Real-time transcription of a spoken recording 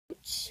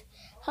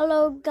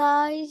Hello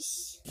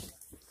guys.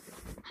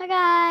 Hi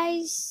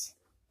guys.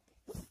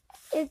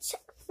 It's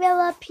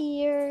Philip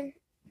here,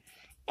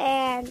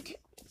 and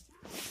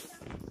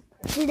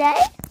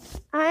today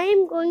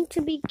I'm going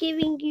to be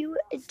giving you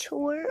a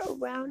tour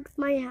around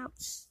my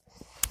house.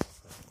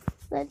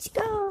 Let's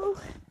go.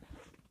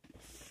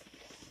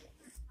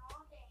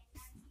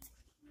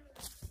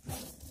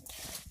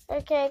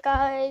 Okay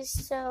guys,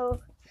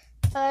 so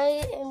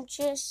I am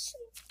just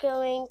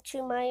going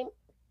to my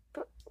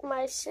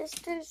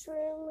sister's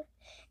room,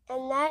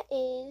 and that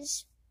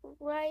is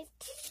right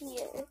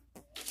here.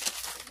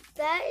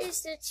 That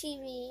is the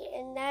TV,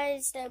 and that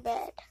is the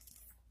bed.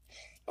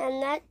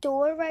 And that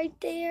door right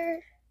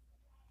there,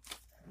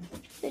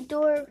 the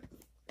door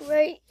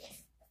right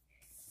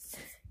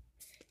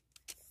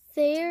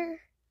there,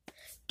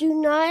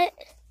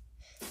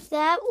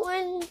 that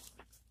one,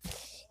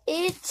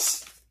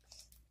 it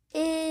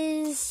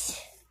is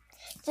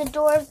the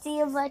door of the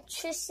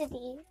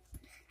electricity.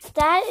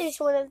 That is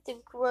one of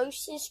the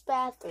grossest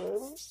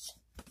bathrooms.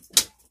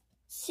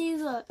 See,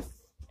 look,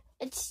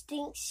 it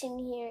stinks in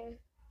here.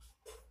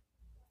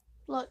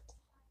 Look,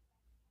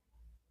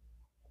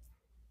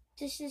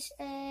 this is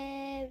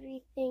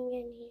everything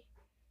in here.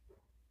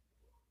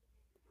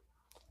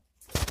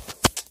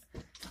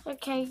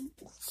 Okay,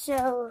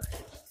 so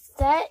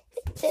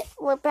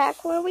we're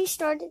back where we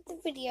started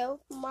the video,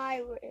 my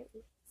room.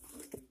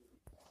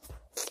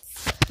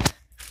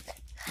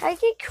 I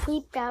get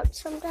creeped out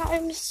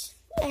sometimes,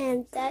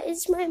 and that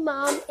is my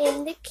mom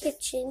in the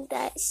kitchen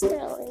that is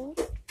selling.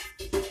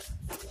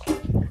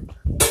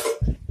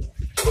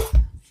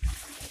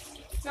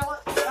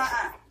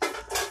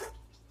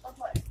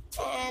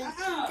 And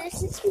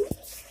this is me.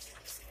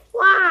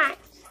 Why?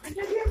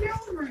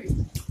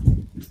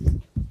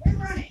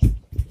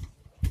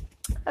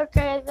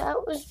 Okay,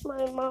 that was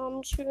my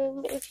mom's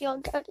room. If y'all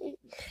got a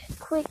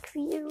quick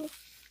view,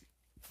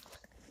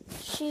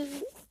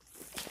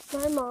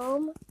 my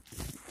mom,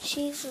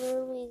 she's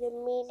really the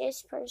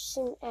meanest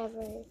person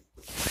ever.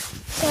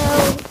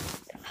 So,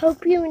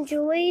 hope you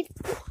enjoyed.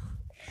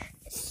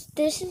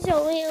 This is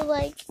only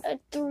like a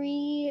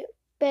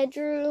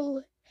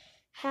 3-bedroom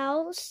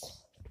house.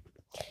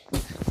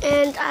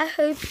 And I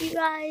hope you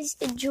guys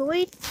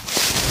enjoyed.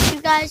 If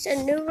you guys are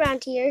new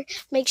around here,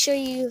 make sure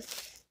you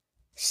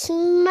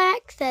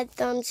smack that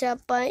thumbs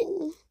up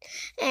button.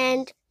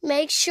 And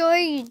make sure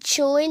you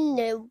join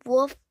the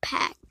wolf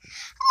pack.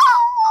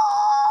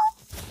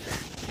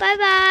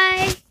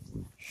 Bye-bye.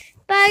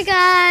 Bye,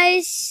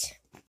 guys.